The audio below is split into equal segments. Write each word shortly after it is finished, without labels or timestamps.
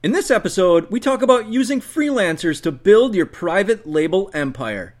In this episode, we talk about using freelancers to build your private label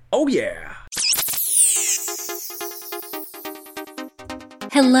empire. Oh yeah!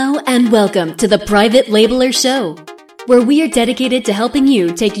 Hello and welcome to the Private Labeler Show, where we are dedicated to helping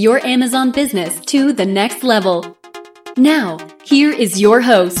you take your Amazon business to the next level. Now, here is your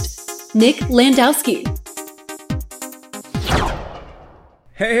host, Nick Landowski.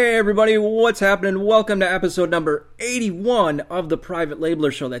 Hey everybody, what's happening? Welcome to episode number 81 of the Private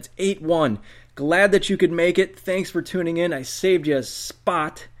Labeler Show. That's 81. Glad that you could make it. Thanks for tuning in. I saved you a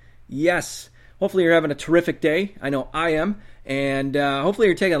spot. Yes. Hopefully you're having a terrific day. I know I am. And hopefully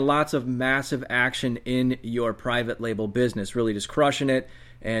you're taking lots of massive action in your private label business. Really just crushing it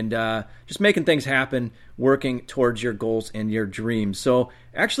and just making things happen, working towards your goals and your dreams. So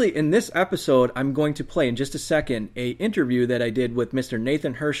actually in this episode, I'm going to play in just a second an interview that I did with Mr.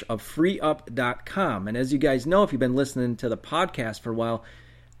 Nathan Hirsch of freeup.com. And as you guys know, if you've been listening to the podcast for a while,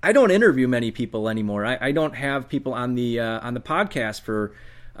 I don't interview many people anymore. I don't have people on the podcast for,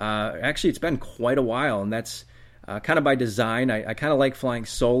 actually it's been quite a while, and that's kind of by design. I kind of like flying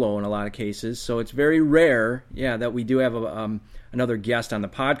solo in a lot of cases, so it's very rare, that we do have another guest on the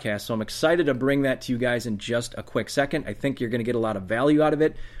podcast. So I'm excited to bring that to you guys in just a quick second. I think you're going to get a lot of value out of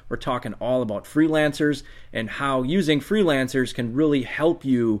it. We're talking all about freelancers and how using freelancers can really help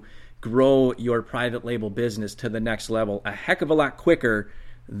you grow your private label business to the next level a heck of a lot quicker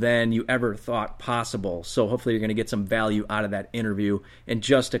than you ever thought possible. So hopefully you're going to get some value out of that interview in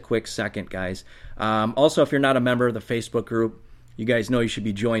just a quick second, guys. Also, if you're not a member of the Facebook group, you guys know you should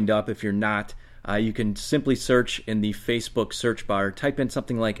be joined up. If you're not, you can simply search in the Facebook search bar, type in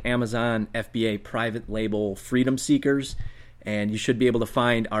something like Amazon FBA Private Label Freedom Seekers, and you should be able to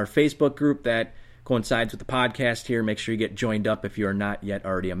find our Facebook group that coincides with the podcast here. Make sure you get joined up if you are not yet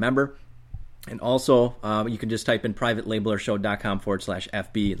already a member. And also, you can just type in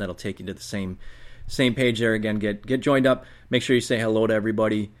privatelabelershow.com/FB. That'll take you to the same page there. Again, get joined up. Make sure you say hello to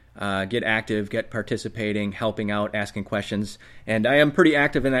everybody. Get active, get participating, helping out, asking questions. And I am pretty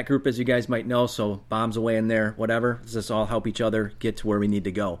active in that group, as you guys might know, so bombs away in there, whatever. Let's just all help each other get to where we need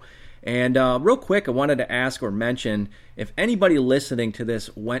to go. And real quick, I wanted to ask or mention, if anybody listening to this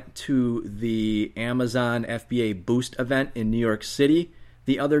went to the Amazon FBA Boost event in New York City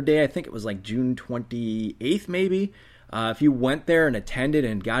the other day, I think it was like June 28th maybe. If you went there and attended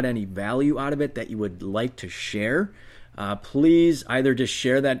and got any value out of it that you would like to share, please either just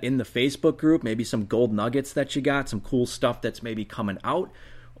share that in the Facebook group, maybe some gold nuggets that you got, some cool stuff that's maybe coming out,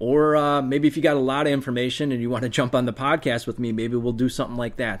 or maybe if you got a lot of information and you want to jump on the podcast with me, maybe we'll do something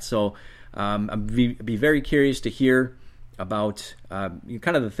like that. So I'd be very curious to hear about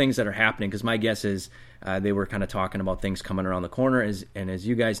kind of the things that are happening, because my guess is they were kind of talking about things coming around the corner. And as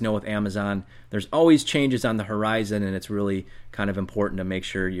you guys know with Amazon, there's always changes on the horizon, and it's really kind of important to make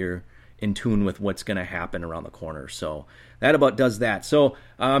sure you're in tune with what's going to happen around the corner. So that about does that. So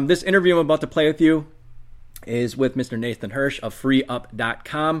this interview I'm about to play with you is with Mr. Nathan Hirsch of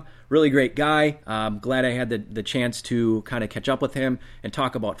freeup.com. Really great guy. Glad I had the chance to kind of catch up with him and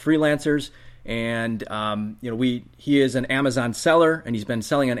talk about freelancers. And he is an Amazon seller, and he's been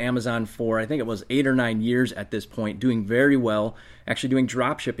selling on Amazon for, I think it was 8 or 9 years at this point, doing very well, actually doing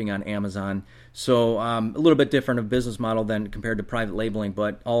drop shipping on Amazon. So a little bit different of business model than compared to private labeling,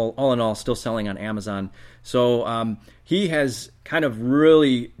 but all in all, still selling on Amazon. So he has kind of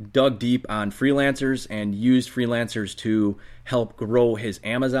really dug deep on freelancers and used freelancers to help grow his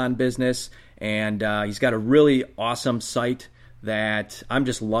Amazon business. And he's got a really awesome site that I'm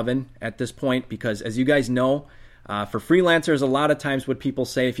just loving at this point, because as you guys know, for freelancers, a lot of times what people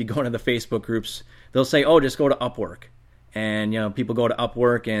say, if you go into the Facebook groups, they'll say, oh, just go to Upwork. And, people go to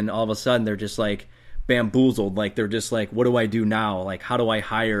Upwork and all of a sudden they're just like bamboozled. Like they're just like, what do I do now? Like, how do I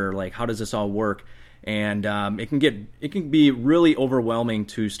hire? Like, how does this all work? And it can be really overwhelming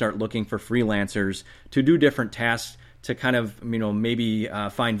to start looking for freelancers to do different tasks, to kind of, maybe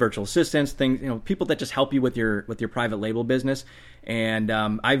find virtual assistants, things, people that just help you with your private label business. And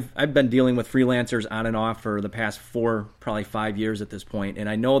I've been dealing with freelancers on and off for the past 4, probably 5 years at this point, and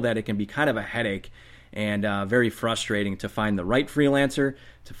I know that it can be kind of a headache and very frustrating to find the right freelancer,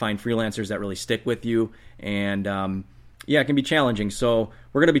 to find freelancers that really stick with you, and it can be challenging. So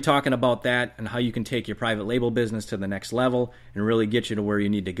we're going to be talking about that and how you can take your private label business to the next level and really get you to where you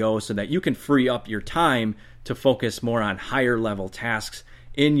need to go, so that you can free up your time to focus more on higher level tasks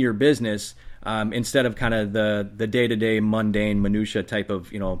in your business, instead of kind of the day-to-day mundane minutia type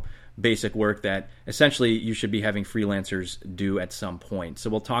of basic work that essentially you should be having freelancers do at some point. So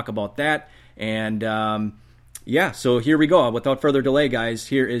we'll talk about that. And so here we go. Without further delay, guys,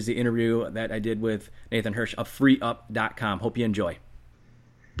 here is the interview that I did with Nathan Hirsch of freeup.com. Hope you enjoy.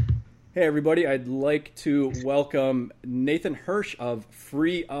 Hey, everybody. I'd like to welcome Nathan Hirsch of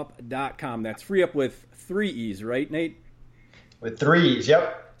freeup.com. That's free up with 3 E's, right, Nate? With 3 E's,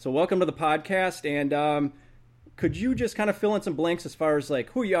 yep. So welcome to the podcast. And could you just kind of fill in some blanks as far as like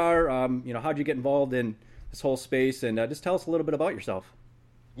who you are, how'd you get involved in this whole space, and just tell us a little bit about yourself.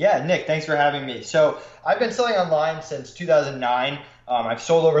 Yeah, Nick, thanks for having me. So I've been selling online since 2009. I've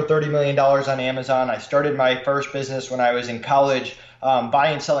sold over $30 million on Amazon. I started my first business when I was in college,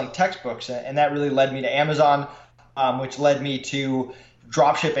 buying and selling textbooks, and that really led me to Amazon, which led me to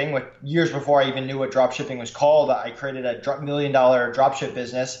dropshipping. Years before I even knew what dropshipping was called, I created a $1 million dropship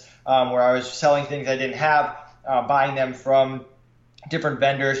business where I was selling things I didn't have, buying them from different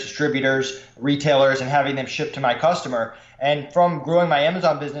vendors, distributors, retailers, and having them shipped to my customer. And from growing my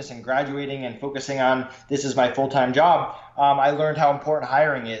Amazon business and graduating and focusing on this is my full-time job, I learned how important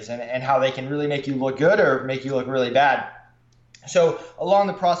hiring is and how they can really make you look good or make you look really bad. So along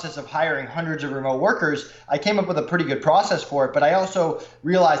the process of hiring hundreds of remote workers, I came up with a pretty good process for it, but I also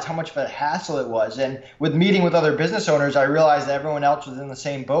realized how much of a hassle it was. And with meeting with other business owners, I realized that everyone else was in the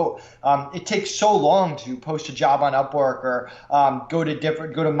same boat. It takes so long to post a job on Upwork or go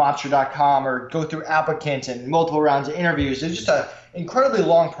to Monster.com or go through applicants and multiple rounds of interviews. It's just an incredibly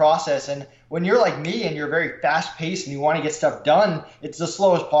long process. And when you're like me and you're very fast paced and you want to get stuff done, it's the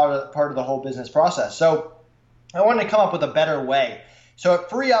slowest part of the whole business process. So I wanted to come up with a better way. So at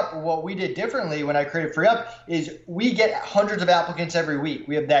FreeUp, what we did differently when I created FreeUp is we get hundreds of applicants every week.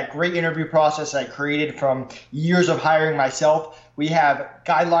 We have that great interview process I created from years of hiring myself. We have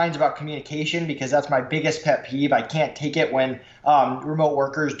guidelines about communication because that's my biggest pet peeve. I can't take it when remote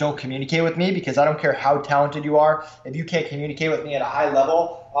workers don't communicate with me because I don't care how talented you are. If you can't communicate with me at a high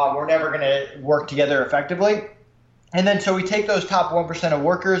level, we're never going to work together effectively. And then so we take those top 1% of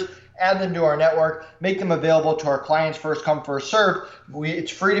workers, add them to our network, make them available to our clients first come, first serve.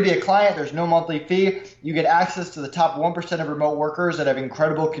 It's free to be a client. There's no monthly fee. You get access to the top 1% of remote workers that have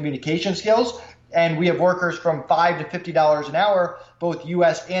incredible communication skills. And we have workers from $5 to $50 an hour, both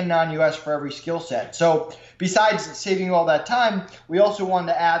US and non-US for every skill set. So besides saving you all that time, we also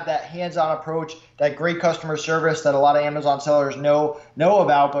wanted to add that hands-on approach, that great customer service that a lot of Amazon sellers know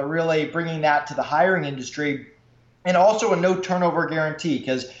about, but really bringing that to the hiring industry. And also a no turnover guarantee,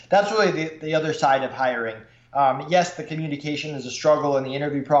 because that's really the other side of hiring. Yes, the communication is a struggle in the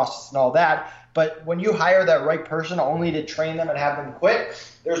interview process and all that, but when you hire that right person only to train them and have them quit,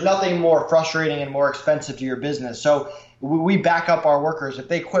 there's nothing more frustrating and more expensive to your business. So we back up our workers. If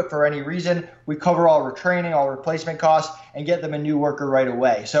they quit for any reason, we cover all retraining, all replacement costs, and get them a new worker right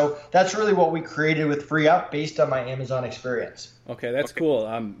away. So that's really what we created with FreeUp based on my Amazon experience. Okay, that's cool.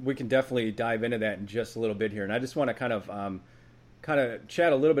 We can definitely dive into that in just a little bit here. And I just want to kind of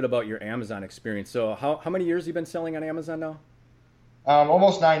chat a little bit about your Amazon experience. So how many years have you been selling on Amazon now?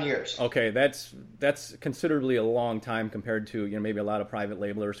 Almost 9 years. Okay, that's considerably a long time compared to maybe a lot of private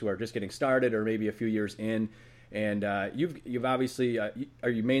labelers who are just getting started or maybe a few years in. And you've obviously are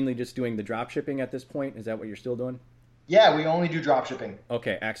you mainly just doing the drop shipping at this point? Is that what you're still doing? Yeah, we only do drop shipping.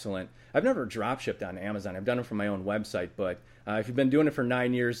 Okay, excellent. I've never drop shipped on Amazon. I've done it from my own website, but if you've been doing it for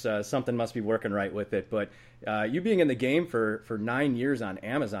 9 years, something must be working right with it. But you being in the game for 9 years on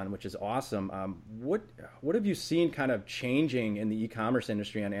Amazon, which is awesome, what have you seen kind of changing in the e-commerce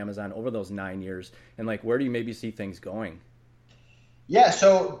industry on Amazon over those 9 years? And like, where do you maybe see things going? Yeah,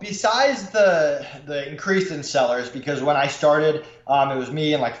 so besides the increase in sellers, because when I started, it was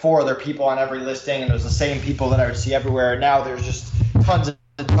me and like 4 other people on every listing, and it was the same people that I would see everywhere. Now there's just tons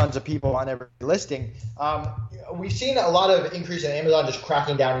of people on every listing. We've seen a lot of increase in Amazon just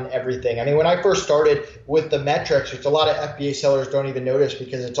cracking down on everything. I mean, when I first started with the metrics, which a lot of FBA sellers don't even notice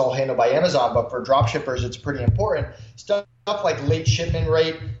because it's all handled by Amazon, but for drop shippers, it's pretty important. Stuff like late shipment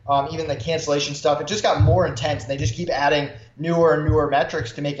rate, even the cancellation stuff, it just got more intense, and they just keep adding newer and newer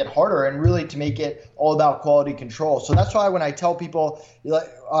metrics to make it harder and really to make it all about quality control. So that's why when I tell people,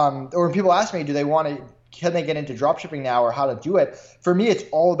 or when people ask me, can they get into dropshipping now or how to do it? For me, it's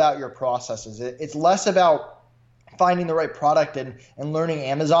all about your processes. It's less about finding the right product and learning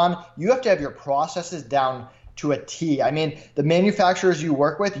Amazon. You have to have your processes down to a T. I mean, the manufacturers you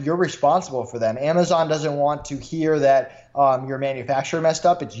work with, you're responsible for them. Amazon doesn't want to hear that your manufacturer messed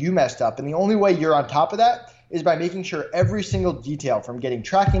up. It's you messed up. And the only way you're on top of that is by making sure every single detail from getting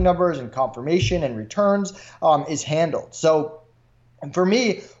tracking numbers and confirmation and returns is handled. So for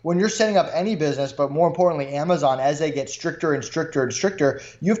me, when you're setting up any business, but more importantly, Amazon, as they get stricter and stricter and stricter,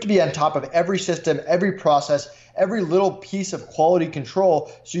 you have to be on top of every system, every process, every little piece of quality control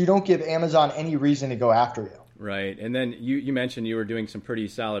so you don't give Amazon any reason to go after you. Right. And then you mentioned you were doing some pretty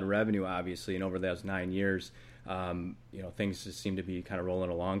solid revenue, obviously, and over those 9 years. things just seem to be kind of rolling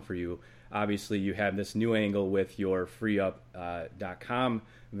along for you. Obviously, you have this new angle with your freeup.com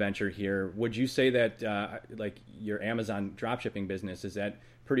venture here. Would you say that like your Amazon dropshipping business, is that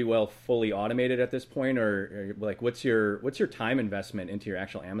pretty well fully automated at this point, or like what's your time investment into your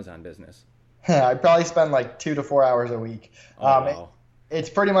actual Amazon business? I probably spend like 2 to 4 hours a week. Wow. It's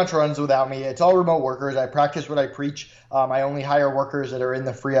pretty much runs without me. It's all remote workers. I practice what I preach. I only hire workers that are in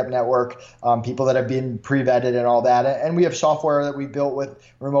the FreeUp network, people that have been pre-vetted and all that. And we have software that we built with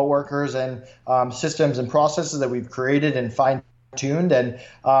remote workers and systems and processes that we've created and fine-tuned. And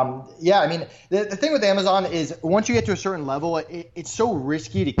the thing with Amazon is once you get to a certain level, it's so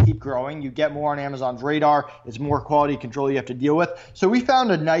risky to keep growing. You get more on Amazon's radar. It's more quality control you have to deal with. So we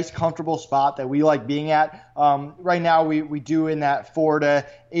found a nice, comfortable spot that we like being at. Right now, we do in that $4 to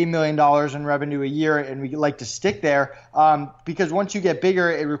 $8 million in revenue a year, and we like to stick there because once you get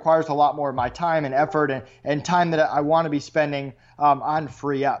bigger, it requires a lot more of my time and effort and time that I want to be spending on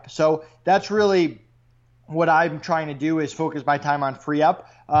FreeUp. So that's really what I'm trying to do is focus my time on FreeUp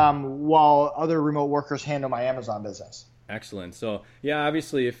while other remote workers handle my Amazon business. Excellent. So yeah,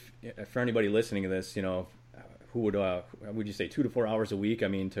 obviously, if for anybody listening to this, who would you say 2 to 4 hours a week? I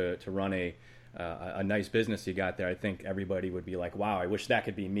mean, to run a nice business you got there, I think everybody would be like, wow, I wish that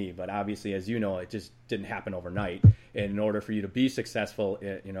could be me. But obviously, as you know, it just didn't happen overnight. And in order for you to be successful,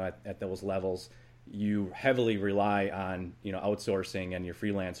 at those levels, you heavily rely on outsourcing and your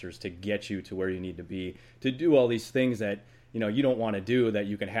freelancers to get you to where you need to be to do all these things that you don't want to do, that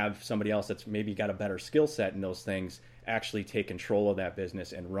you can have somebody else that's maybe got a better skill set in those things actually take control of that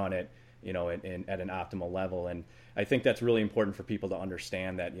business and run it at an optimal level. And I think that's really important for people to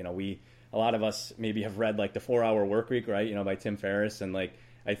understand that a lot of us maybe have read like the 4-Hour Workweek, right, by Tim Ferriss, and like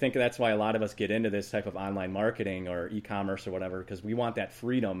I think that's why a lot of us get into this type of online marketing or e-commerce or whatever, because we want that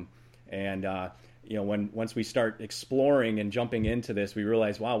freedom. And once we start exploring and jumping into this, we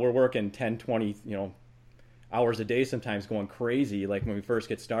realize, wow, we're working 10, 20, hours a day sometimes, going crazy. Like when we first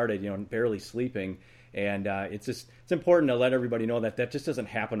get started, barely sleeping. And it's important to let everybody know that just doesn't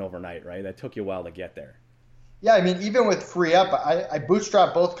happen overnight, right? That took you a while to get there. Yeah, I mean, even with FreeUp, I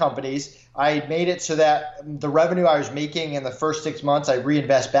bootstrapped both companies. I made it so that the revenue I was making in the first 6 months, I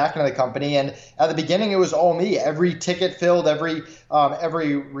reinvest back into the company. And at the beginning, it was all me. Every ticket filled, every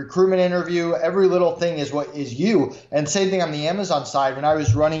recruitment interview, every little thing is you. And same thing on the Amazon side. When I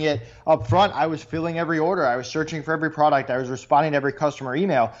was running it up front, I was filling every order. I was searching for every product. I was responding to every customer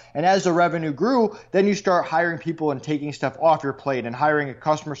email. And as the revenue grew, then you start hiring people and taking stuff off your plate and hiring a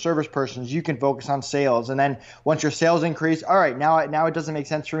customer service person so you can focus on sales. And then once your sales increase, all right, now it doesn't make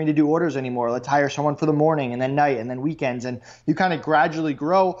sense for me to do orders anymore. Let's hire someone for the morning and then night and then weekends. And you kind of gradually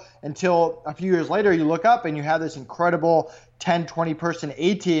grow until a few years later you look up and you have this incredible 10, 20 person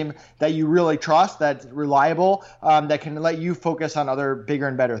A team that you really trust, that's reliable, that can let you focus on other bigger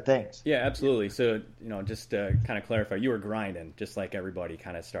and better things. Yeah, absolutely. So, just to kind of clarify, you were grinding just like everybody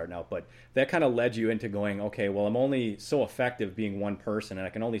kind of starting out, but that kind of led you into going, okay, well, I'm only so effective being one person and I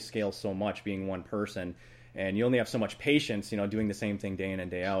can only scale so much being one person. And you only have so much patience, doing the same thing day in and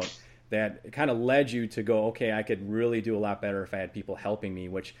day out, that it kind of led you to go, okay, I could really do a lot better if I had people helping me,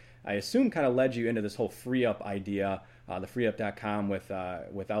 which I assume kind of led you into this whole FreeUp idea, the freeup.com with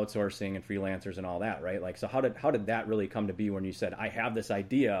outsourcing and freelancers and all that, right? Like, so how did that really come to be when you said, I have this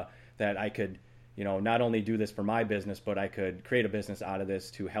idea that I could, not only do this for my business, but I could create a business out of this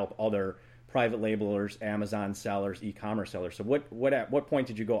to help other private labelers, Amazon sellers, e-commerce sellers. So at what point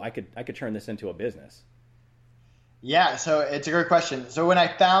did you go, I could turn this into a business? Yeah, so it's a great question. So when I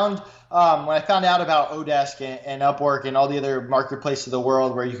found out about Odesk and Upwork and all the other marketplaces of the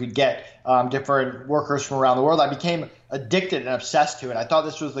world where you could get different workers from around the world, I became addicted and obsessed to it. I thought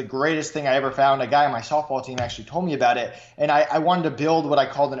this was the greatest thing I ever found. A guy on my softball team actually told me about it, and I wanted to build what I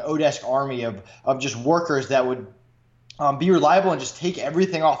called an Odesk army of just workers that would be reliable and just take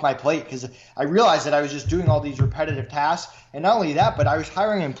everything off my plate, because I realized that I was just doing all these repetitive tasks. And not only that, but I was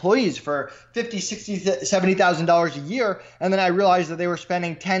hiring employees for $50,000, $60,000, $70,000 a year. And then I realized that they were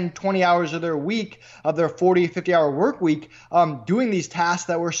spending 10, 20 hours of their week, of their 40, 50-hour work week, doing these tasks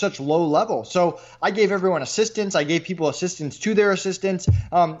that were such low level. So I gave everyone assistance. I gave people assistance to their assistants.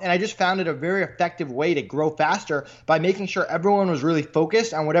 And I just found it a very effective way to grow faster by making sure everyone was really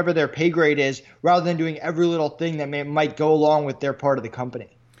focused on whatever their pay grade is, rather than doing every little thing that might go along with their part of the company.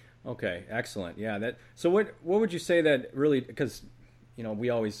 Okay, excellent. Yeah. So what would you say that really, because we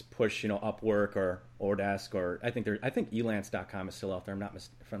always push Upwork or Odesk, or I think elance.com is still out there.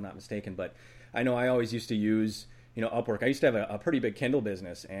 If I'm not mistaken, but I know I always used to use Upwork. I used to have a pretty big Kindle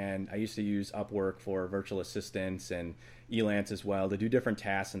business, and I used to use Upwork for virtual assistants and Elance as well to do different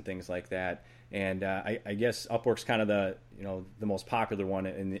tasks and things like that. And I guess Upwork's kind of the most popular one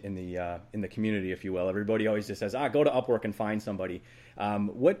in the community, if you will. Everybody always just says, go to Upwork and find somebody.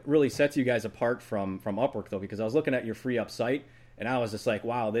 What really sets you guys apart from Upwork, though? Because I was looking at your free up site, and I was just like,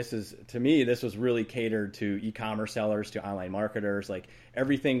 wow, this was really catered to e-commerce sellers, to online marketers. Like,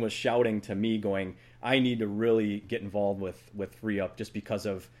 everything was shouting to me going, I need to really get involved with free up, just because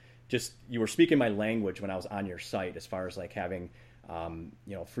of you were speaking my language when I was on your site, as far as like having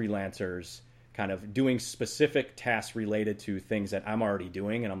freelancers kind of doing specific tasks related to things that I'm already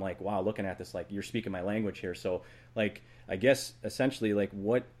doing. And I'm like, wow, looking at this, like, you're speaking my language here. So, like, I guess essentially, like,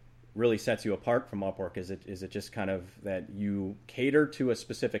 what really sets you apart from Upwork? Is it just kind of that you cater to a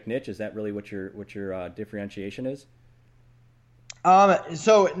specific niche? Is that really what your differentiation is?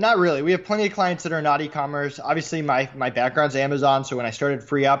 So not really. We have plenty of clients that are not e-commerce. Obviously, my background's Amazon. So when I started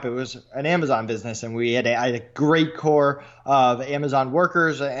Free Up, it was an Amazon business, and I had a great core of Amazon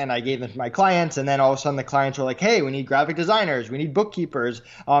workers, and I gave them to my clients. And then all of a sudden, the clients were like, "Hey, we need graphic designers, we need bookkeepers,"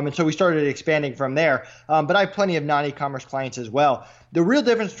 and so we started expanding from there. But I have plenty of non-e-commerce clients as well. The real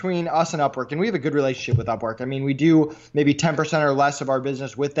difference between us and Upwork, and we have a good relationship with Upwork. I mean, we do maybe 10% or less of our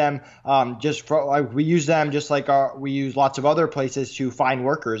business with them. We use them just like we use lots of other places to find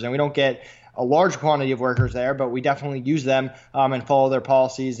workers, and we don't get a large quantity of workers there, but we definitely use them and follow their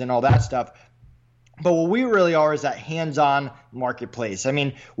policies and all that stuff. But what we really are is that hands-on marketplace. I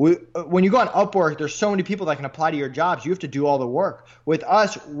mean, when you go on Upwork, there's so many people that can apply to your jobs. You have to do all the work. With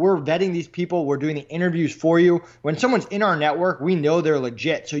us, we're vetting these people. We're doing the interviews for you. When someone's in our network, we know they're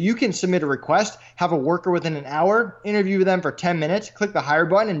legit. So you can submit a request, have a worker within an hour, interview with them for 10 minutes, click the hire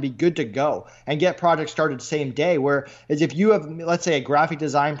button, and be good to go and get projects started same day. Whereas if you have, let's say, a graphic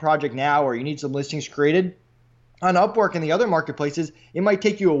design project now, or you need some listings created, on Upwork and the other marketplaces, it might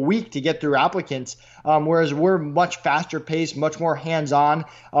take you a week to get through applicants, whereas we're much faster paced, much more hands-on.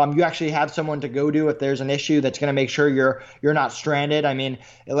 You actually have someone to go to if there's an issue that's going to make sure you're not stranded. I mean,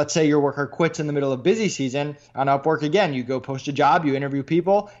 let's say your worker quits in the middle of busy season. On Upwork, again, you go post a job, you interview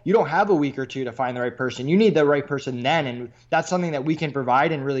people. You don't have a week or two to find the right person. You need the right person then, and that's something that we can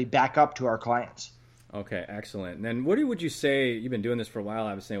provide and really back up to our clients. Okay, excellent. And then what would you say, you've been doing this for a while,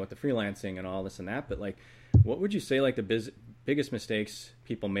 obviously, with the freelancing and all this and that, but like, what would you say like the biggest mistakes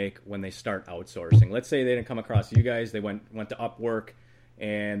people make when they start outsourcing? Let's say they didn't come across you guys, they went to Upwork,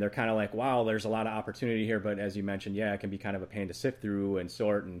 and they're kind of like, wow, there's a lot of opportunity here, but as you mentioned, yeah, it can be kind of a pain to sift through and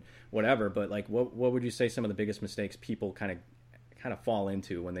sort and whatever. But like, what would you say some of the biggest mistakes people kind of fall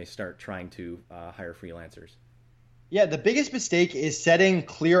into when they start trying to hire freelancers? Yeah, the biggest mistake is setting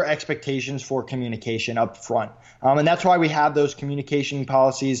clear expectations for communication up front. And that's why we have those communication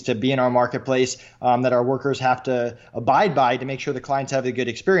policies to be in our marketplace that our workers have to abide by to make sure the clients have a good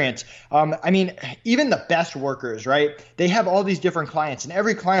experience. I mean, even the best workers, right? They have all these different clients, and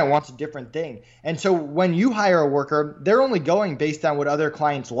every client wants a different thing. And so when you hire a worker, they're only going based on what other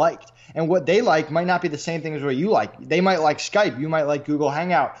clients liked. And what they like might not be the same thing as what you like. They might like Skype. You might like Google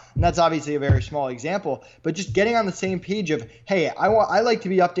Hangout. And that's obviously a very small example. But just getting on the same page of, hey, I like to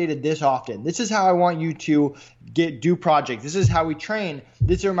be updated this often. This is how I want you to do projects. This is how we train.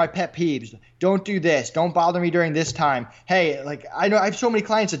 These are my pet peeves. Don't do this. Don't bother me during this time. Hey, like I have so many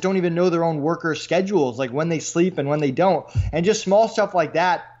clients that don't even know their own worker schedules, like when they sleep and when they don't. And just small stuff like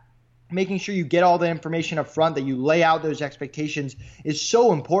that. Making sure you get all the information up front, that you lay out those expectations is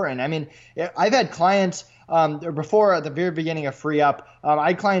so important. I mean, I've had clients before at the very beginning of Free Up, I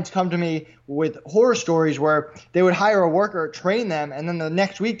had clients come to me with horror stories where they would hire a worker, train them, and then the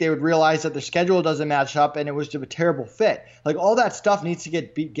next week they would realize that their schedule doesn't match up and it was just a terrible fit. Like all that stuff needs to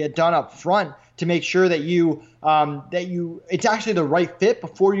get done up front to make sure that it's actually the right fit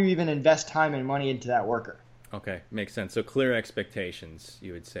before you even invest time and money into that worker. Okay, makes sense. So clear expectations,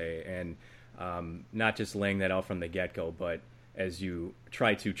 you would say, and not just laying that out from the get-go, but as you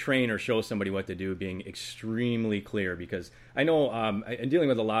try to train or show somebody what to do, being extremely clear. Because I know, in dealing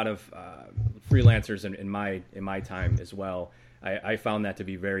with a lot of freelancers in my time as well, I found that to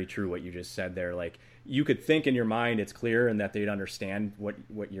be very true, what you just said there. Like, you could think in your mind it's clear and that they'd understand what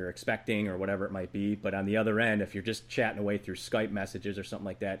you're expecting or whatever it might be, but on the other end, if you're just chatting away through Skype messages or something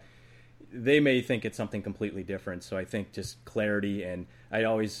like that, they may think it's something completely different. So I think just clarity, and I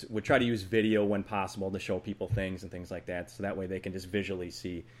always would try to use video when possible to show people things and things like that, so that way they can just visually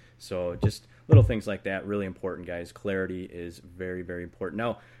see. So just little things like that, really important, guys. Clarity is very, very important.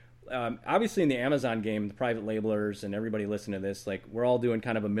 Now, obviously in the Amazon game, the private labelers and everybody listening to this, like, we're all doing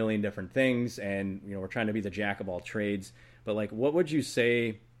kind of a million different things, and we're trying to be the jack of all trades. But like, what would you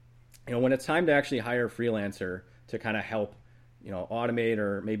say, when it's time to actually hire a freelancer to kind of help automate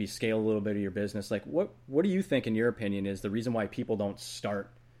or maybe scale a little bit of your business? Like, what do you think, in your opinion, is the reason why people don't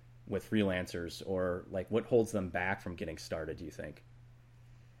start with freelancers, or like what holds them back from getting started, do you think?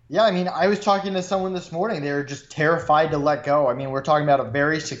 Yeah, I mean, I was talking to someone this morning. They were just terrified to let go. I mean, we're talking about a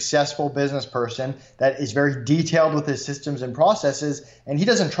very successful business person that is very detailed with his systems and processes, and he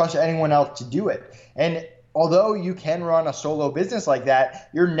doesn't trust anyone else to do it. And although you can run a solo business like that,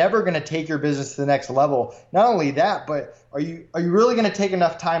 you're never going to take your business to the next level. Not only that, but are you really going to take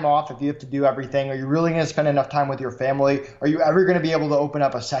enough time off if you have to do everything? Are you really going to spend enough time with your family? Are you ever going to be able to open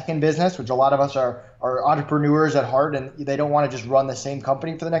up a second business, which a lot of us are entrepreneurs at heart, and they don't want to just run the same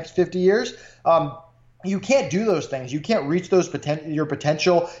company for the next 50 years? You can't do those things. You can't reach your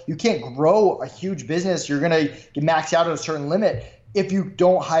potential. You can't grow a huge business. You're going to max out at a certain limit if you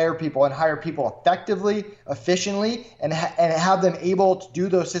don't hire people, and hire people effectively, efficiently, and have them able to do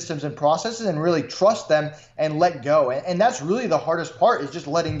those systems and processes and really trust them and let go. And that's really the hardest part, is just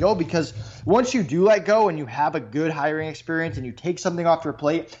letting go, because once you do let go and you have a good hiring experience and you take something off your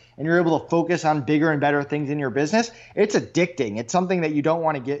plate and you're able to focus on bigger and better things in your business, it's addicting. It's something that you don't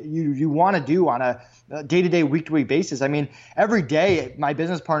want to get, you want to do on a day-to-day, week-to-week basis. I mean, every day, my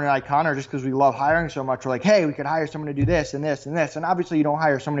business partner and I, Connor, just because we love hiring so much, we're like, hey, we could hire someone to do this and this and this. And obviously, you don't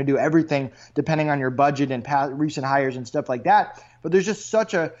hire someone to do everything depending on your budget and recent hires and stuff like that. But there's just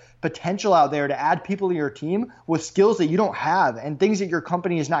such a potential out there to add people to your team with skills that you don't have and things that your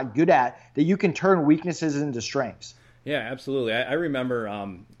company is not good at, that you can turn weaknesses into strengths. Yeah, absolutely. I remember,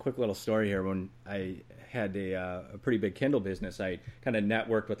 quick little story here, when I had a pretty big Kindle business. I kind of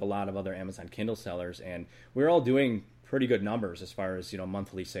networked with a lot of other Amazon Kindle sellers, and we were all doing pretty good numbers as far as,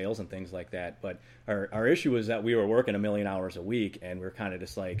 monthly sales and things like that. But our issue was that we were working 1 million hours a week, and we were kind of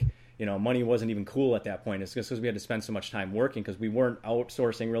just like, money wasn't even cool at that point. It's just because we had to spend so much time working, because we weren't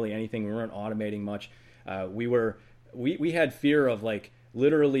outsourcing really anything. We weren't automating much. We had fear of, like,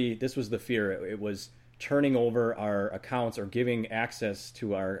 literally, this was the fear. It was turning over our accounts or giving access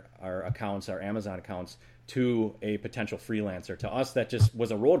to our accounts, our Amazon accounts, to a potential freelancer. To us, that just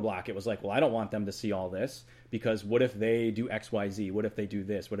was a roadblock. It was like, well, I don't want them to see all this, because what if they do X, Y, Z? What if they do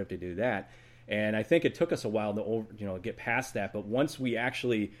this? What if they do that? And I think it took us a while to get past that. But once we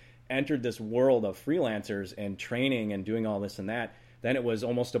actually entered this world of freelancers and training and doing all this and that, then it was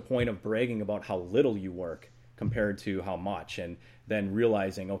almost a point of bragging about how little you work compared to how much, and then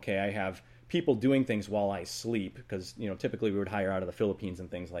realizing, okay, I have people doing things while I sleep, because typically we would hire out of the Philippines and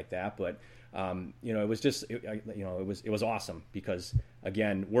things like that. But it was just it was awesome, because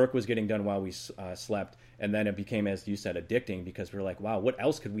again, work was getting done while we slept, and then it became, as you said, addicting, because we were like, wow, what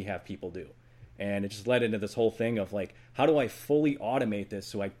else could we have people do? And it just led into this whole thing of like, how do I fully automate this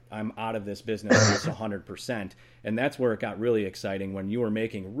so I'm out of this business just 100%? And that's where it got really exciting, when you were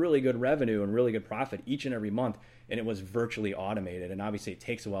making really good revenue and really good profit each and every month, and it was virtually automated. And obviously it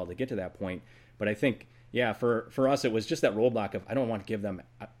takes a while to get to that point. But I think, yeah, for us, it was just that roadblock of, I don't want to give them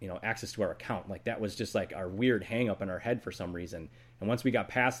access to our account. Like, that was just like our weird hang up in our head for some reason. And once we got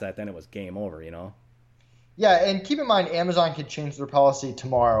past that, then it was game over, Yeah, and keep in mind, Amazon could change their policy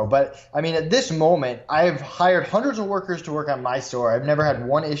tomorrow. But, I mean, at this moment, I've hired hundreds of workers to work on my store. I've never had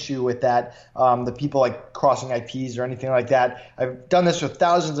one issue with that, the people like crossing IPs or anything like that. I've done this with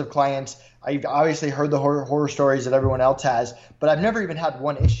thousands of clients. I've obviously heard the horror stories that everyone else has, but I've never even had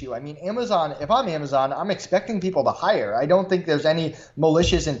one issue. I mean, Amazon, if I'm Amazon, I'm expecting people to hire. I don't think there's any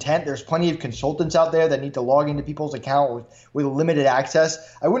malicious intent. There's plenty of consultants out there that need to log into people's account with limited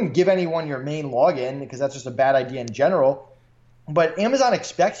access. I wouldn't give anyone your main login, because that's just a bad idea in general. But Amazon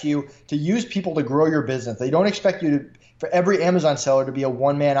expects you to use people to grow your business. They don't expect you for every Amazon seller to be a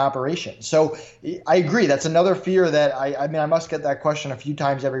one-man operation. So I agree. That's another fear that I must get that question a few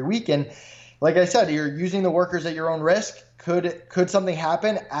times every week. And like I said, you're using the workers at your own risk. Could something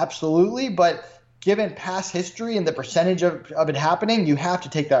happen? Absolutely. But given past history and the percentage of it happening, you have to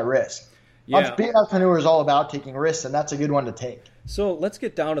take that risk. Yeah. Being an entrepreneur is all about taking risks, and that's a good one to take. So let's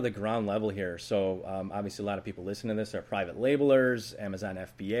get down to the ground level here. So obviously a lot of people listening to this are private labelers, Amazon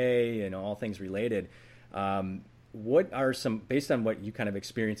FBA, all things related. What are some, based on what you kind of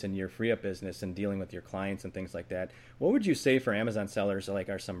experience in your free up business and dealing with your clients and things like that, what would you say for Amazon sellers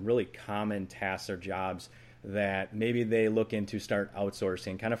are some really common tasks or jobs that maybe they look into start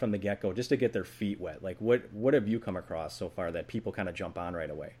outsourcing kind of from the get-go just to get their feet wet? Like what have you come across so far that people kind of jump on right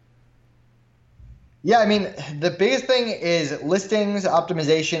away? Yeah, I mean, the biggest thing is listings,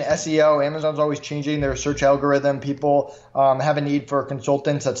 optimization, SEO. Amazon's always changing their search algorithm. People have a need for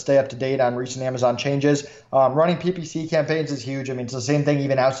consultants that stay up to date on recent Amazon changes. Running PPC campaigns is huge. I mean, it's the same thing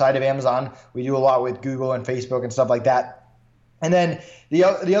even outside of Amazon. We do a lot with Google and Facebook and stuff like that. And then the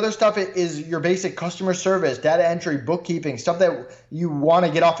other stuff is your basic customer service, data entry, bookkeeping, stuff that you want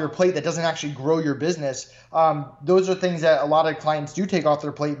to get off your plate that doesn't actually grow your business. Those are things that a lot of clients do take off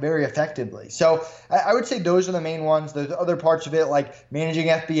their plate very effectively. So I would say those are the main ones. There's other parts of it like managing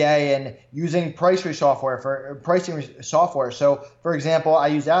FBA and using pricing software. So for example, I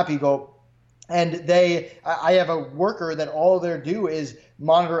use AppEagle. And I have a worker that all they do is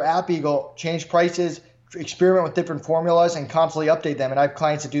monitor AppEagle, change prices, experiment with different formulas, and constantly update them. And I have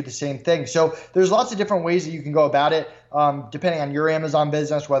clients that do the same thing. So there's lots of different ways that you can go about it, depending on your Amazon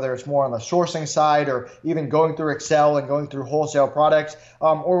business, whether it's more on the sourcing side or even going through Excel and going through wholesale products.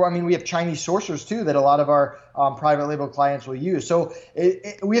 We have Chinese sourcers too that a lot of our private label clients will use. So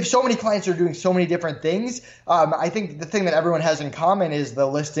we have so many clients that are doing so many different things. I think the thing that everyone has in common is the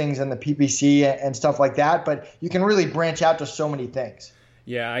listings and the PPC and stuff like that. But you can really branch out to so many things.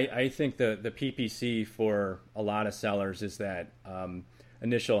 Yeah, I think the PPC for a lot of sellers is that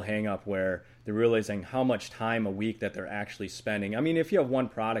initial hang up where they're realizing how much time a week that they're actually spending. I mean, if you have one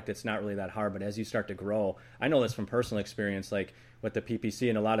product, it's not really that hard, but as you start to grow, I know this from personal experience, like with the PPC,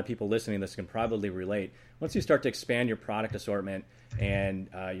 and a lot of people listening to this can probably relate. Once you start to expand your product assortment and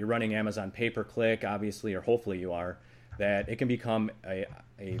you're running Amazon pay-per-click, obviously, or hopefully you are, that it can become a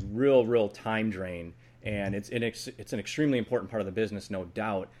real time drain. And it's an extremely important part of the business, no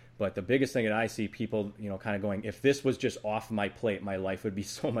doubt. But the biggest thing that I see people, kind of going, if this was just off my plate, my life would be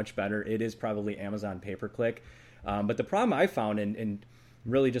so much better. It is probably Amazon pay-per-click. But the problem I found in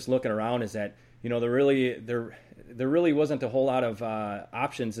really just looking around is that, there really wasn't a whole lot of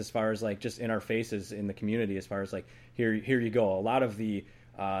options as far as like just in our faces in the community, as far as like, here you go. A lot of the,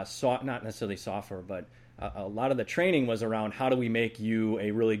 not necessarily software, but a lot of the training was around how do we make you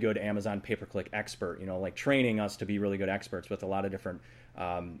a really good Amazon pay-per-click expert, like training us to be really good experts with a lot of different,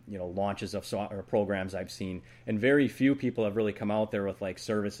 launches of software programs I've seen. And very few people have really come out there with like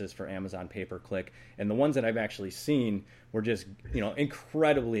services for Amazon pay-per-click. And the ones that I've actually seen were just,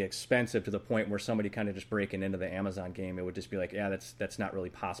 incredibly expensive to the point where somebody kind of just breaking into the Amazon game, it would just be like, yeah, that's not really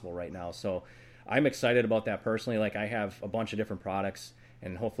possible right now. So I'm excited about that personally. Like I have a bunch of different products,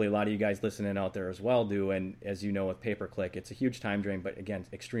 and hopefully a lot of you guys listening out there as well do. And as you know, with pay-per-click, it's a huge time drain, but again,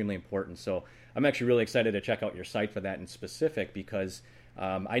 extremely important. So I'm actually really excited to check out your site for that in specific, because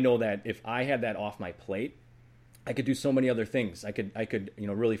I know that if I had that off my plate, I could do so many other things. I could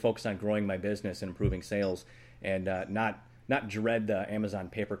really focus on growing my business and improving sales, and not dread the Amazon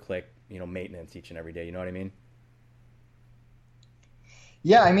pay-per-click maintenance each and every day. You know what I mean?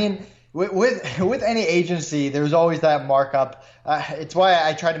 Yeah, I mean, with any agency, there's always that markup. It's why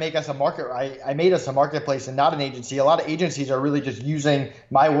I try to make us I made us a marketplace and not an agency. A lot of agencies are really just using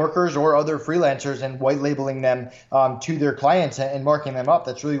my workers or other freelancers and white labeling them to their clients and marking them up.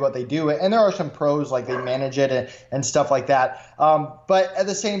 That's really what they do. And there are some pros, like they manage it and stuff like that. But at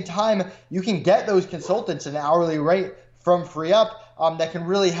the same time, you can get those consultants an hourly rate from FreeUp. That can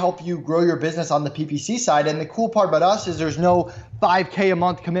really help you grow your business on the PPC side. And the cool part about us is there's no $5K a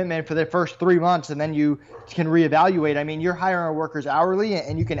month commitment for the first 3 months, and then you can reevaluate. I mean, you're hiring our workers hourly,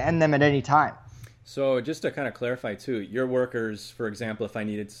 and you can end them at any time. So just to kind of clarify too, your workers, for example, if I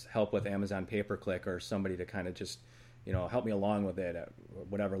needed help with Amazon pay-per-click or somebody to kind of just, help me along with it at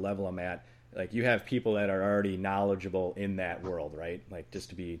whatever level I'm at, like you have people that are already knowledgeable in that world, right? Like just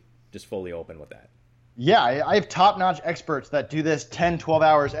to be just fully open with that. Yeah, I have top-notch experts that do this 10, 12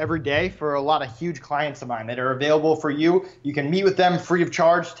 hours every day for a lot of huge clients of mine that are available for you. You can meet with them free of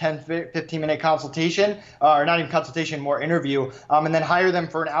charge, 10, 15-minute consultation, or not even consultation, more interview, and then hire them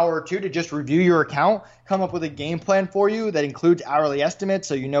for an hour or two to just review your account, come up with a game plan for you that includes hourly estimates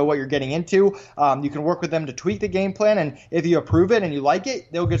so you know what you're getting into. You can work with them to tweak the game plan, and if you approve it and you like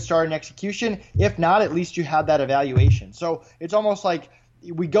it, they'll get started in execution. If not, at least you have that evaluation. So it's almost like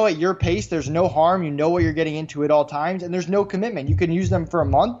we go at your pace. There's no harm. You know what you're getting into at all times, and there's no commitment. You can use them for a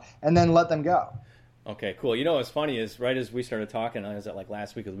month and then let them go. Okay, cool. What's funny is right as we started talking, was it like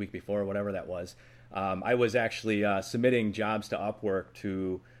last week or the week before, whatever that was, I was actually submitting jobs to Upwork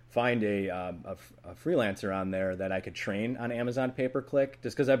to find a freelancer on there that I could train on Amazon pay-per-click,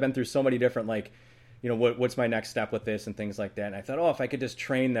 just because I've been through so many different, what's my next step with this and things like that. And I thought, if I could just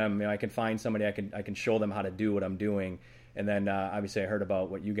train them, I can find somebody, I can show them how to do what I'm doing. And then obviously I heard about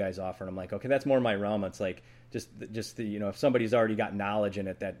what you guys offer, and I'm like, okay, that's more my realm. It's like just the if somebody's already got knowledge in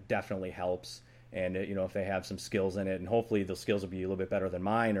it, that definitely helps. And if they have some skills in it, and hopefully those skills will be a little bit better than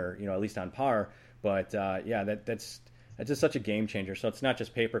mine, or at least on par. But that's it's just such a game changer. So it's not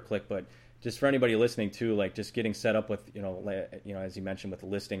just pay-per-click, but just for anybody listening too, like just getting set up with, as you mentioned, with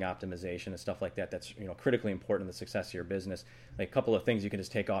listing optimization and stuff like that, that's, critically important in the success of your business. Like a couple of things you can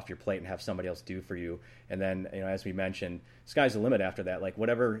just take off your plate and have somebody else do for you. And then, as we mentioned, sky's the limit after that. Like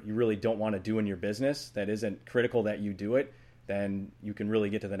whatever you really don't want to do in your business that isn't critical that you do it, then you can really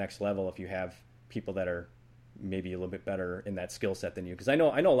get to the next level if you have people that are maybe a little bit better in that skill set than you. Because I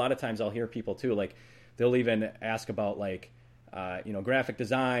know a lot of times I'll hear people too, like they'll even ask about like, graphic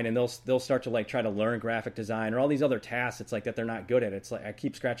design, and they'll start to like try to learn graphic design or all these other tasks. It's like that they're not good at. It's like I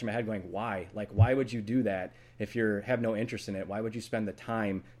keep scratching my head going, why? Like, why would you do that if you have no interest in it? Why would you spend the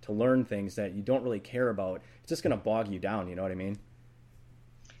time to learn things that you don't really care about? It's just going to bog you down. You know what I mean?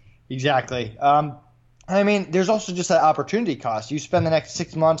 Exactly. There's also just that opportunity cost. You spend the next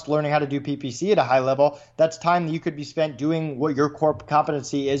 6 months learning how to do PPC at a high level. That's time that you could be spent doing what your core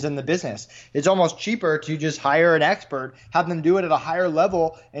competency is in the business. It's almost cheaper to just hire an expert, have them do it at a higher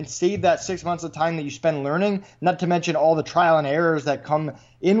level, and save that 6 months of time that you spend learning, not to mention all the trial and errors that come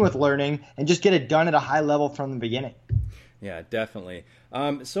in with learning, and just get it done at a high level from the beginning. Yeah, definitely.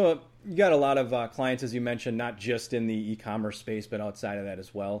 So you got a lot of clients, as you mentioned, not just in the e-commerce space, but outside of that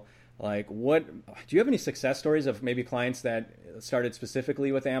as well. Like, do you have any success stories of maybe clients that started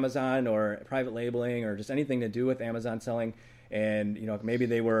specifically with Amazon or private labeling or just anything to do with Amazon selling? And, maybe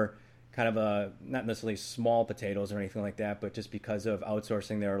they were kind of not necessarily small potatoes or anything like that, but just because of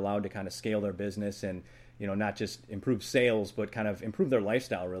outsourcing, they're allowed to kind of scale their business and, not just improve sales, but kind of improve their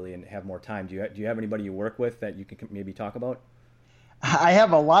lifestyle really and have more time. Do you have anybody you work with that you can maybe talk about? I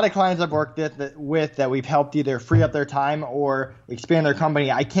have a lot of clients I've worked with that we've helped either free up their time or expand their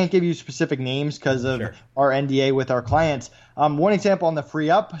company. I can't give you specific names because of our NDA with our clients. One example on the free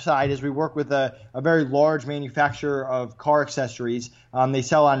up side is we work with a very large manufacturer of car accessories. They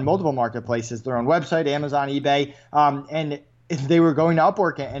sell on multiple marketplaces, their own website, Amazon, eBay, and they were going to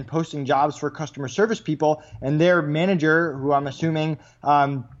Upwork and posting jobs for customer service people, and their manager, who I'm assuming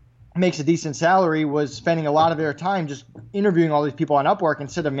makes a decent salary, was spending a lot of their time just interviewing all these people on Upwork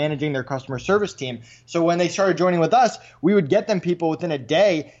instead of managing their customer service team. So when they started joining with us, we would get them people within a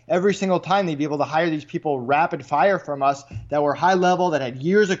day. Every single time they'd be able to hire these people rapid fire from us that were high level, that had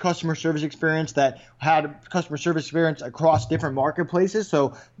years of customer service experience, that had customer service experience across different marketplaces.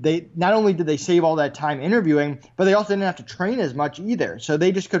 So they not only did they save all that time interviewing, but they also didn't have to train as much either. So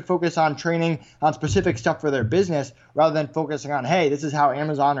they just could focus on training on specific stuff for their business rather than focusing on, hey, this is how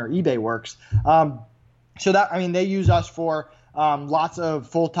Amazon or eBay works. They use us for lots of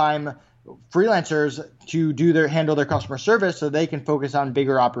full-time freelancers to handle their customer service so they can focus on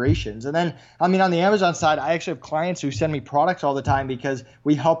bigger operations. And then, on the Amazon side, I actually have clients who send me products all the time because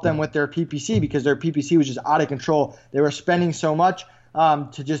we help them with their PPC because their PPC was just out of control. They were spending so much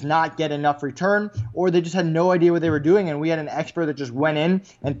to just not get enough return, or they just had no idea what they were doing. And we had an expert that just went in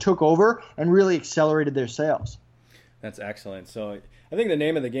and took over and really accelerated their sales. That's excellent. So I think the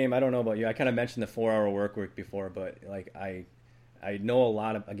name of the game, I don't know about you, I kind of mentioned the 4-hour work week before, but like I know a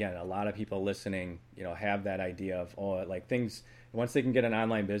lot of people listening, have that idea of, things, once they can get an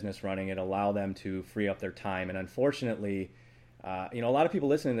online business running, it allow them to free up their time. And unfortunately, a lot of people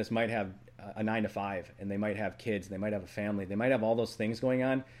listening to this might have a 9-to-5, and they might have kids, they might have a family, they might have all those things going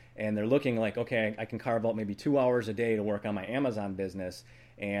on, and they're looking like, okay, I can carve out maybe 2 hours a day to work on my Amazon business.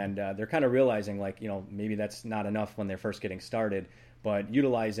 And they're kind of realizing maybe that's not enough when they're first getting started, but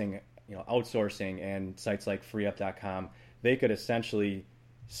utilizing, outsourcing and sites like freeup.com, they could essentially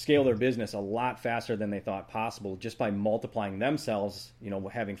scale their business a lot faster than they thought possible just by multiplying themselves,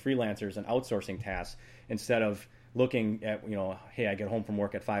 having freelancers and outsourcing tasks instead of looking at, hey, I get home from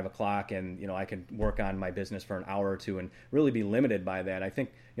work at 5 o'clock and, I can work on my business for an hour or two and really be limited by that. I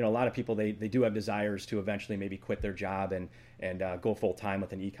think, a lot of people, they do have desires to eventually maybe quit their job and go full time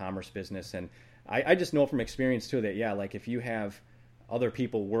with an e-commerce business. And I just know from experience too that, if you have other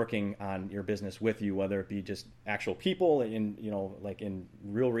people working on your business with you, whether it be just actual people in, in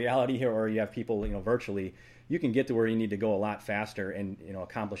real reality here, or you have people, virtually, you can get to where you need to go a lot faster and,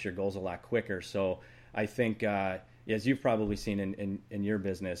 accomplish your goals a lot quicker. So I think, as you've probably seen in your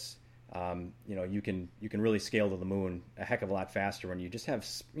business, you can really scale to the moon a heck of a lot faster when you just have,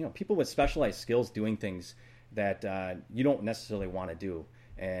 people with specialized skills doing things that you don't necessarily want to do,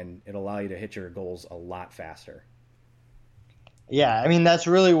 and it'll allow you to hit your goals a lot faster. Yeah, that's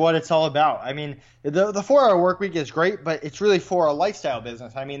really what it's all about. The 4-hour work week is great, but it's really for a lifestyle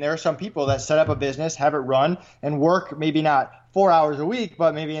business. There are some people that set up a business, have it run, and work maybe not 4 hours a week,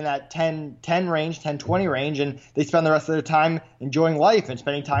 but maybe in that 10 range, 10-20 range, and they spend the rest of their time enjoying life and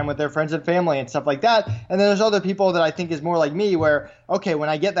spending time with their friends and family and stuff like that. And then there's other people that I think is more like me where, okay, when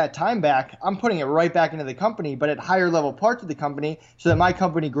I get that time back, I'm putting it right back into the company, but at higher level parts of the company so that my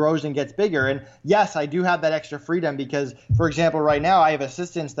company grows and gets bigger. And yes, I do have that extra freedom because, for example, right now I have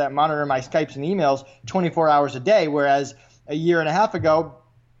assistants that monitor my Skypes and emails 24 hours a day, whereas a year and a half ago,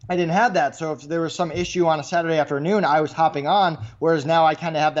 I didn't have that. So if there was some issue on a Saturday afternoon, I was hopping on, whereas now I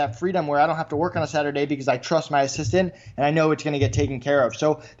kind of have that freedom where I don't have to work on a Saturday because I trust my assistant and I know it's going to get taken care of.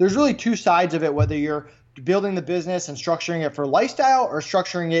 So there's really two sides of it, whether you're building the business and structuring it for lifestyle or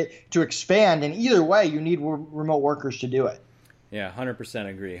structuring it to expand. And either way, you need remote workers to do it. Yeah, 100%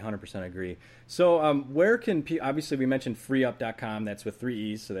 agree. 100% agree. So where can obviously we mentioned freeup.com. That's with 3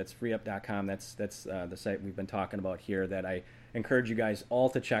 E's. So that's freeup.com. That's the site we've been talking about here that I encourage you guys all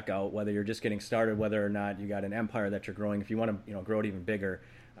to check out, whether you're just getting started, whether or not you got an empire that you're growing. If you want to grow it even bigger,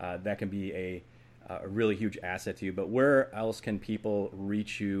 that can be a really huge asset to you. But where else can people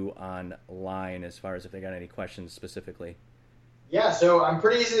reach you online as far as if they got any questions specifically? Yeah, so I'm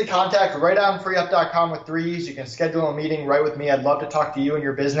pretty easy to contact right on freeup.com with 3 E's. You can schedule a meeting right with me. I'd love to talk to you and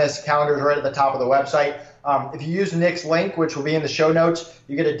your business. Calendar's right at the top of the website. If you use Nick's link, which will be in the show notes,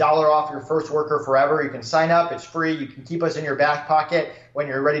 you get $1 off your first worker forever. You can sign up. It's free. You can keep us in your back pocket when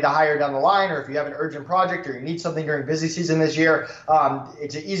you're ready to hire down the line, or if you have an urgent project or you need something during busy season this year.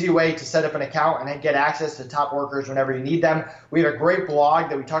 It's an easy way to set up an account and then get access to top workers whenever you need them. We have a great blog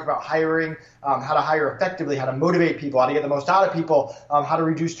that we talk about hiring, how to hire effectively, how to motivate people, how to get the most out of people, how to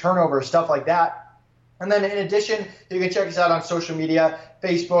reduce turnover, stuff like that. And then in addition, you can check us out on social media,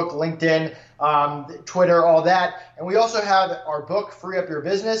 Facebook, LinkedIn, Twitter, all that. And we also have our book, Free Up Your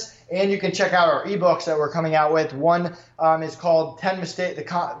Business, and you can check out our ebooks that we're coming out with. One is called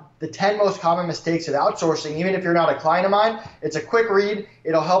the 10 Most Common Mistakes of Outsourcing. Even if you're not a client of mine, it's a quick read.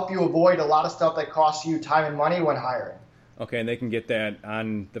 It'll help you avoid a lot of stuff that costs you time and money when hiring. Okay, and they can get that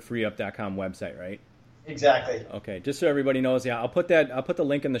on the freeup.com website, right? Exactly. Okay, just so everybody knows, yeah, I'll put the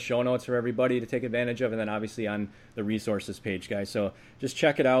link in the show notes for everybody to take advantage of, and then obviously on the resources page, guys. So just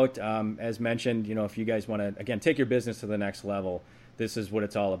check it out. As mentioned, if you guys want to, again, take your business to the next level, this is what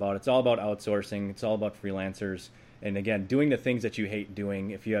it's all about. It's all about outsourcing. It's all about freelancers. And again, doing the things that you hate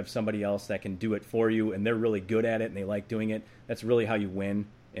doing. If you have somebody else that can do it for you and they're really good at it and they like doing it, that's really how you win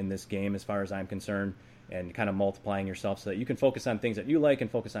in this game as far as I'm concerned, and kind of multiplying yourself so that you can focus on things that you like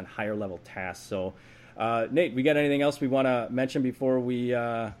and focus on higher level tasks. So Nate, we got anything else we want to mention before we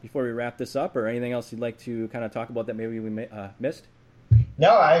wrap this up, or anything else you'd like to kind of talk about that maybe we missed?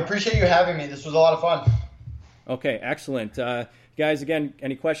 No, I appreciate you having me. This was a lot of fun. Okay, excellent. Guys, again,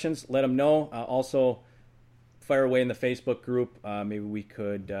 any questions, let them know. Also, fire away in the Facebook group. Maybe we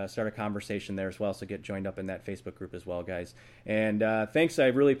could start a conversation there as well, so get joined up in that Facebook group as well, guys. And thanks. I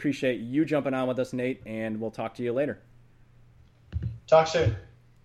really appreciate you jumping on with us, Nate, and we'll talk to you later. Talk soon.